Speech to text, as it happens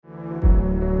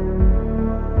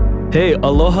Hey,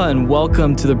 aloha and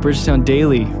welcome to the Bridgetown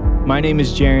Daily. My name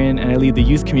is Jaren and I lead the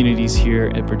youth communities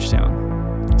here at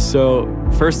Bridgetown. So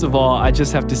first of all, I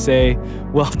just have to say,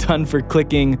 well done for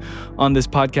clicking on this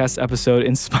podcast episode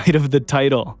in spite of the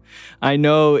title. I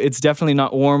know it's definitely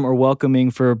not warm or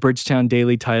welcoming for a Bridgetown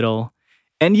Daily title.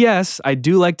 And yes, I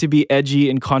do like to be edgy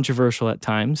and controversial at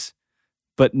times.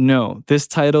 But no, this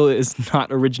title is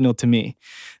not original to me.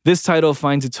 This title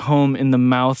finds its home in the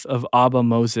mouth of Abba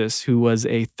Moses, who was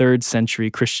a 3rd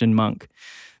century Christian monk.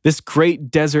 This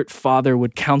great desert father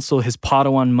would counsel his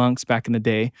Padawan monks back in the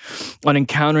day on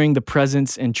encountering the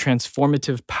presence and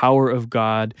transformative power of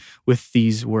God with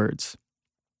these words.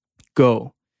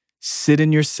 Go, sit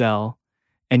in your cell,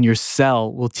 and your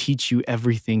cell will teach you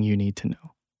everything you need to know.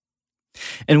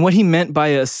 And what he meant by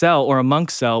a cell or a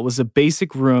monk cell was a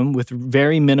basic room with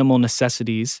very minimal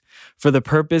necessities for the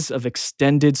purpose of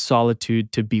extended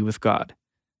solitude to be with God.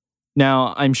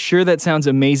 Now, I'm sure that sounds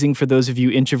amazing for those of you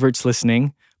introverts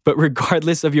listening, but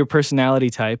regardless of your personality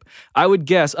type, I would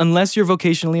guess, unless you're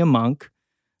vocationally a monk,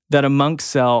 that a monk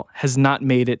cell has not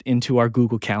made it into our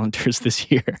Google calendars this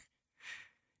year.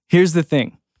 Here's the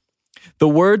thing. The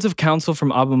words of counsel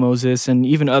from Abba Moses and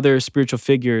even other spiritual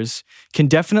figures can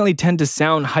definitely tend to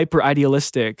sound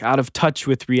hyper-idealistic, out of touch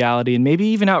with reality, and maybe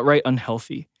even outright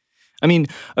unhealthy. I mean,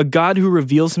 a God who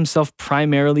reveals himself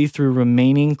primarily through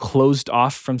remaining closed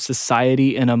off from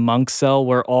society in a monk cell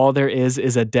where all there is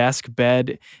a desk,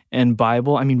 bed, and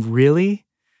Bible. I mean, really?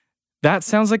 That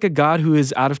sounds like a God who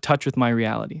is out of touch with my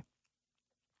reality.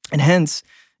 And hence,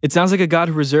 it sounds like a God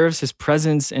who reserves his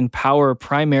presence and power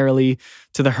primarily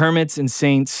to the hermits and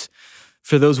saints,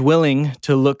 for those willing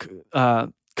to look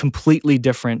completely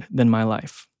different than my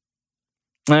life.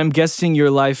 I'm guessing your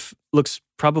life looks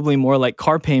probably more like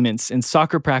car payments and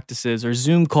soccer practices or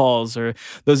Zoom calls or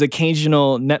those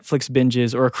occasional Netflix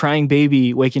binges or a crying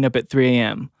baby waking up at 3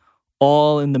 a.m.,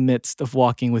 all in the midst of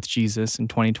walking with Jesus in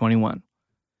 2021.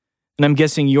 And I'm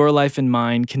guessing your life and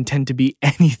mine can tend to be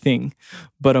anything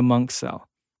but a monk cell.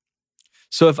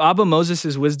 So if Abba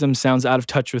Moses' wisdom sounds out of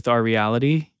touch with our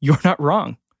reality, you're not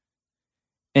wrong.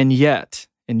 And yet,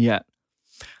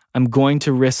 I'm going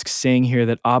to risk saying here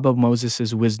that Abba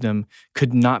Moses' wisdom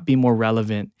could not be more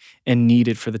relevant and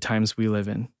needed for the times we live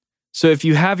in. So if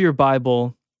you have your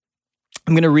Bible,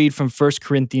 I'm going to read from 1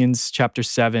 Corinthians chapter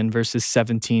 7, verses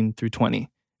 17 through 20,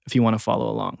 if you want to follow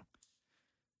along.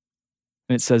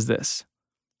 And it says this.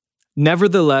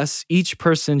 Nevertheless, each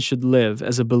person should live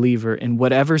as a believer in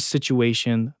whatever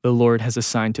situation the Lord has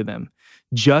assigned to them,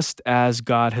 just as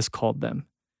God has called them.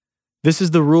 This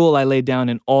is the rule I lay down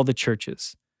in all the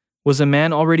churches. Was a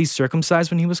man already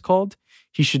circumcised when he was called?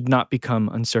 He should not become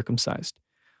uncircumcised.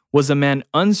 Was a man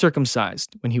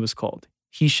uncircumcised when he was called?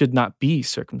 He should not be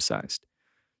circumcised.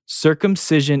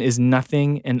 Circumcision is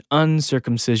nothing and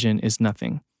uncircumcision is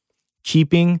nothing.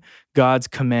 Keeping God's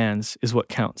commands is what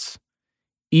counts.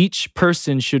 Each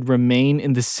person should remain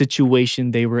in the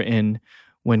situation they were in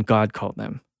when God called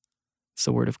them. It's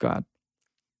the word of God.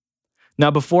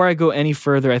 Now, before I go any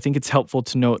further, I think it's helpful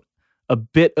to note a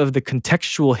bit of the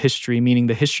contextual history, meaning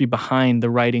the history behind the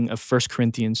writing of 1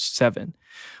 Corinthians 7.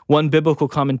 One biblical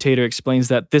commentator explains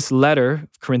that this letter,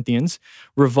 Corinthians,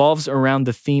 revolves around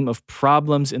the theme of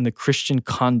problems in the Christian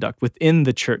conduct within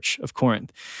the church of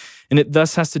Corinth. And it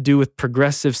thus has to do with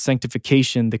progressive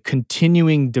sanctification, the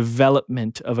continuing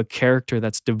development of a character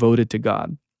that's devoted to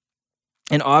God.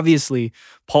 And obviously,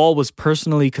 Paul was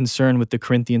personally concerned with the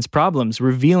Corinthians' problems,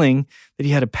 revealing that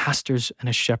he had a pastor's and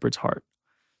a shepherd's heart.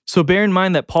 So bear in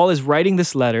mind that Paul is writing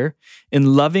this letter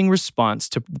in loving response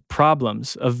to the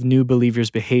problems of new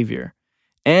believers' behavior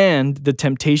and the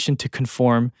temptation to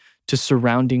conform to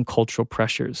surrounding cultural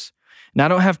pressures. Now, I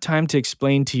don't have time to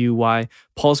explain to you why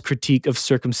Paul's critique of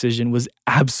circumcision was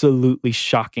absolutely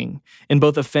shocking in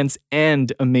both offense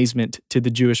and amazement to the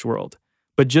Jewish world.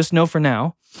 But just know for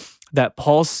now that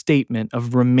Paul's statement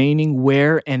of remaining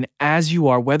where and as you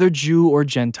are, whether Jew or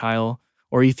Gentile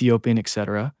or Ethiopian,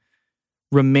 etc.,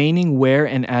 remaining where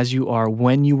and as you are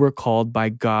when you were called by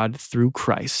God through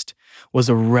Christ was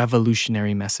a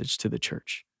revolutionary message to the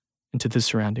church and to the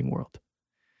surrounding world.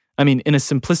 I mean, in a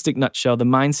simplistic nutshell, the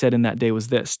mindset in that day was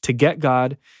this: to get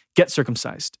God, get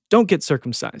circumcised. Don't get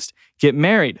circumcised. Get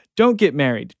married. Don't get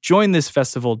married. Join this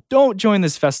festival. Don't join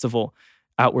this festival.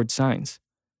 Outward signs.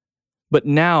 But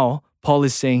now, Paul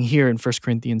is saying here in 1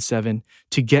 Corinthians 7,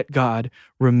 to get God,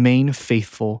 remain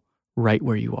faithful right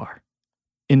where you are.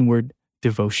 Inward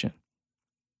devotion.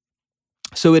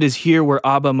 So it is here where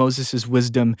Abba Moses'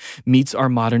 wisdom meets our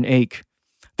modern ache.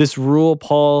 This rule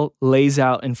Paul lays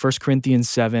out in 1 Corinthians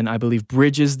 7, I believe,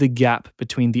 bridges the gap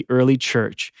between the early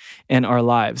church and our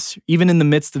lives, even in the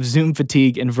midst of Zoom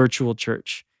fatigue and virtual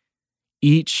church.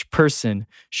 Each person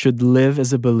should live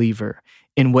as a believer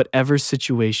in whatever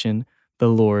situation the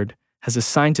Lord has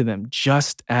assigned to them,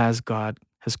 just as God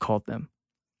has called them.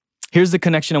 Here's the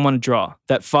connection I want to draw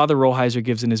that Father Rollheiser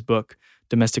gives in his book,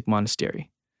 Domestic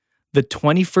Monastery. The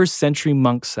 21st century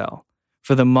monk cell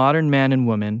for the modern man and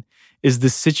woman is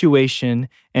the situation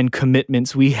and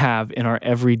commitments we have in our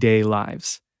everyday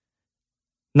lives.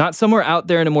 Not somewhere out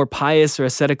there in a more pious or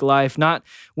ascetic life, not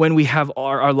when we have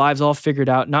our lives all figured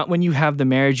out, not when you have the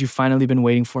marriage you've finally been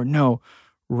waiting for. No,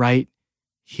 right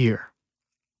here.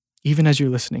 Even as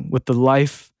you're listening, with the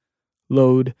life,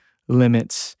 load,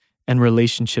 limits, and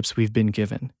relationships we've been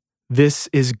given. This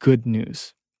is good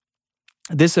news.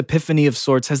 This epiphany of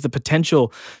sorts has the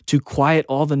potential to quiet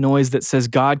all the noise that says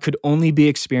God could only be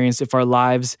experienced if our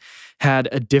lives had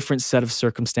a different set of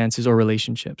circumstances or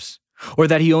relationships, or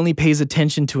that he only pays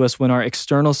attention to us when our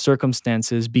external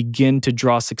circumstances begin to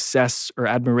draw success or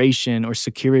admiration or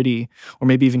security or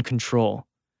maybe even control.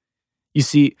 You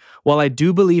see, while I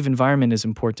do believe environment is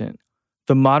important,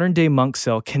 the modern day monk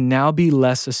cell can now be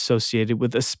less associated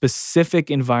with a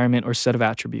specific environment or set of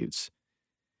attributes,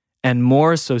 and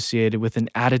more associated with an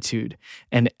attitude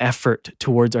and effort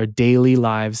towards our daily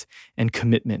lives and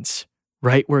commitments,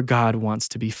 right where God wants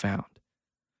to be found.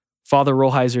 Father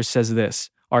Rollheiser says this: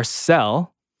 our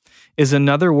cell is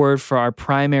another word for our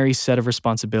primary set of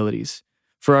responsibilities,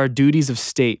 for our duties of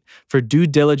state, for due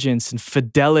diligence and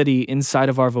fidelity inside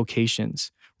of our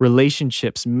vocations,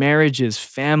 relationships, marriages,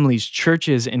 families,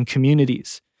 churches, and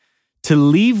communities. To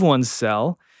leave one's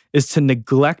cell is to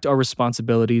neglect our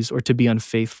responsibilities or to be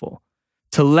unfaithful.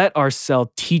 To let our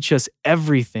cell teach us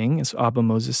everything, as Abba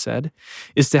Moses said,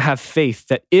 is to have faith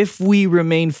that if we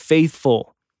remain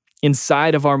faithful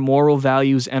inside of our moral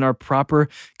values and our proper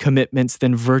commitments,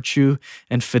 then virtue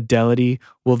and fidelity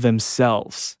will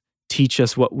themselves teach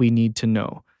us what we need to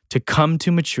know to come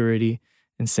to maturity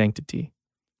and sanctity.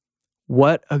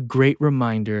 What a great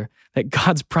reminder that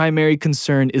God's primary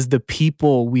concern is the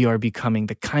people we are becoming,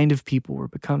 the kind of people we're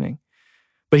becoming.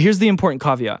 But here's the important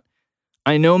caveat.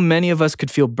 I know many of us could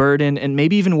feel burdened and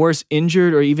maybe even worse,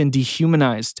 injured or even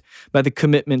dehumanized by the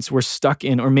commitments we're stuck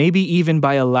in, or maybe even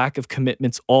by a lack of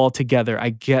commitments altogether.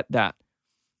 I get that.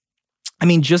 I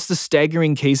mean, just the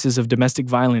staggering cases of domestic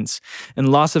violence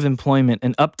and loss of employment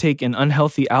and uptake in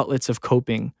unhealthy outlets of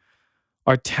coping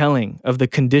are telling of the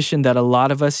condition that a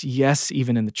lot of us, yes,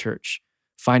 even in the church,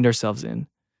 find ourselves in.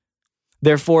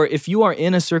 Therefore, if you are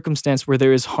in a circumstance where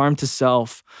there is harm to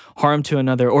self, harm to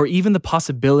another, or even the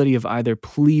possibility of either,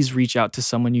 please reach out to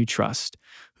someone you trust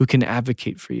who can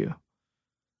advocate for you.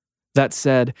 That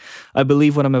said, I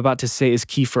believe what I'm about to say is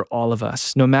key for all of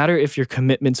us, no matter if your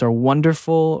commitments are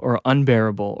wonderful or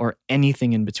unbearable or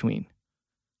anything in between.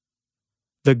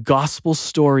 The gospel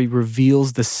story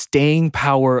reveals the staying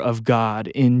power of God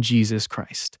in Jesus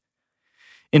Christ.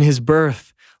 In his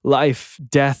birth, life,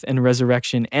 death, and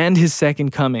resurrection, and his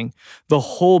second coming, the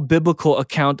whole biblical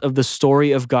account of the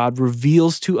story of God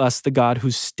reveals to us the God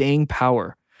whose staying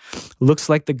power looks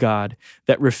like the God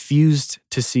that refused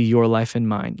to see your life and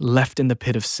mine left in the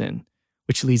pit of sin,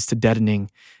 which leads to deadening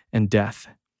and death.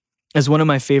 As one of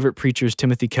my favorite preachers,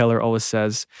 Timothy Keller, always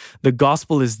says, the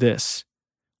gospel is this: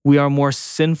 we are more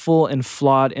sinful and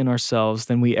flawed in ourselves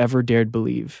than we ever dared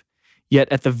believe. Yet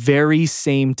at the very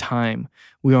same time,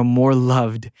 we are more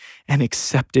loved and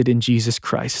accepted in Jesus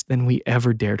Christ than we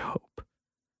ever dared hope.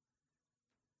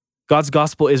 God's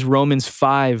gospel is Romans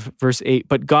 5, verse 8.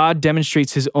 But God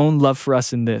demonstrates his own love for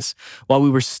us in this: while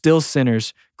we were still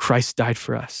sinners, Christ died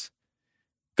for us.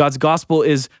 God's gospel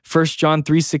is 1 John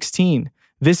 3:16.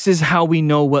 This is how we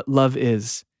know what love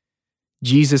is.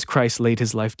 Jesus Christ laid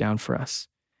his life down for us,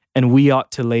 and we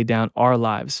ought to lay down our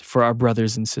lives for our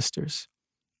brothers and sisters.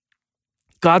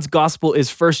 God's gospel is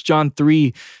 1 John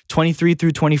 3:23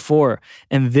 through 24,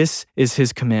 and this is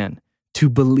his command: to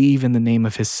believe in the name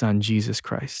of his Son, Jesus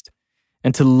Christ,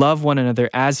 and to love one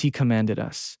another as he commanded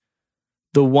us.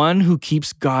 The one who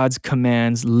keeps God's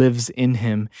commands lives in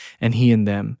him, and he in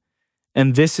them.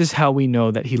 And this is how we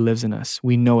know that he lives in us.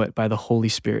 We know it by the Holy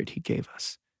Spirit he gave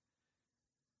us.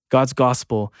 God's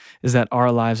gospel is that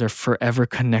our lives are forever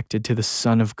connected to the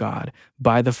Son of God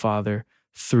by the Father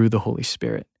through the Holy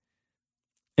Spirit.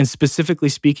 And specifically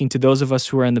speaking to those of us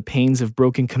who are in the pains of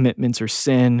broken commitments or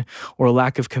sin or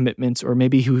lack of commitments, or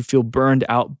maybe who feel burned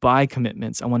out by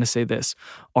commitments, I want to say this: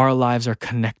 our lives are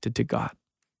connected to God,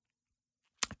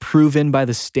 proven by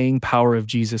the staying power of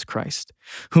Jesus Christ,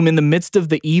 whom in the midst of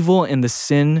the evil and the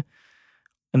sin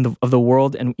of the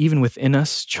world and even within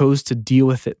us chose to deal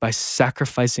with it by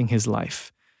sacrificing his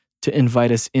life to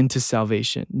invite us into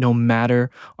salvation, no matter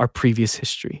our previous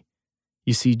history.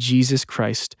 You see, Jesus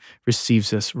Christ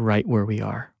receives us right where we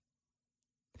are.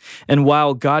 And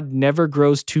while God never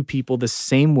grows two people the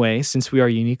same way, since we are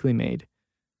uniquely made,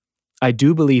 I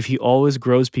do believe he always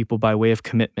grows people by way of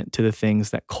commitment to the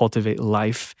things that cultivate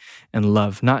life and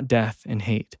love, not death and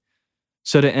hate.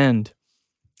 So to end,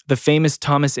 the famous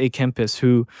Thomas A. Kempis,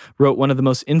 who wrote one of the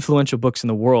most influential books in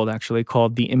the world, actually,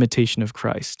 called The Imitation of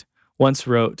Christ, once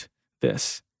wrote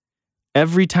this: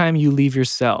 "Every time you leave your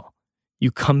cell,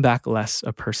 you come back less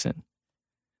a person."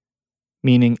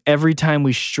 Meaning every time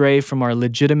we stray from our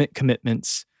legitimate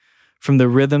commitments, from the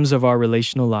rhythms of our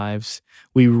relational lives,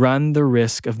 we run the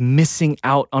risk of missing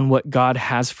out on what God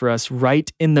has for us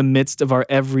right in the midst of our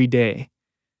everyday.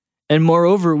 And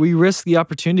moreover, we risk the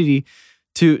opportunity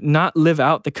to not live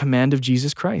out the command of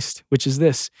Jesus Christ, which is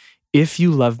this: if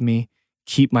you love me,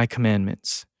 keep my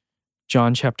commandments.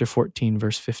 John chapter 14,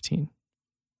 verse 15.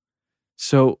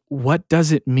 So what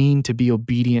does it mean to be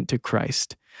obedient to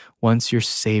Christ once you're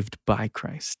saved by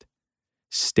Christ?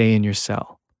 Stay in your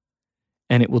cell,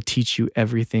 and it will teach you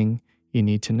everything you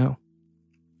need to know.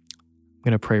 I'm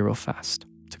going to pray real fast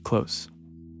to close.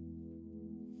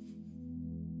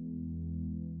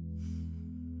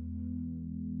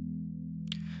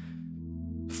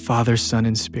 Father, Son,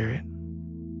 and Spirit,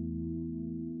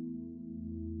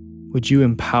 would you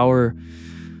empower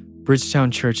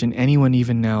Bridgetown Church and anyone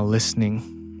even now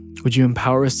listening? Would you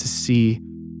empower us to see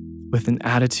with an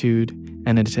attitude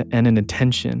and an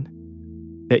attention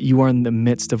that you are in the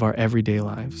midst of our everyday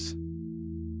lives?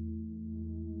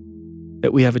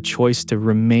 That we have a choice to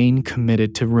remain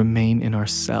committed, to remain in our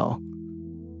cell,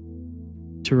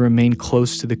 to remain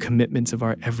close to the commitments of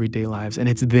our everyday lives. And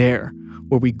it's there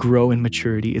where we grow in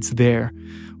maturity. It's there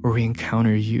where we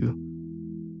encounter you,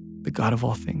 the God of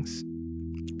all things.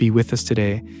 Be with us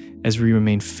today as we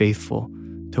remain faithful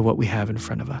to what we have in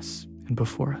front of us and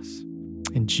before us.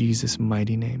 In Jesus'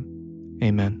 mighty name,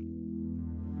 amen.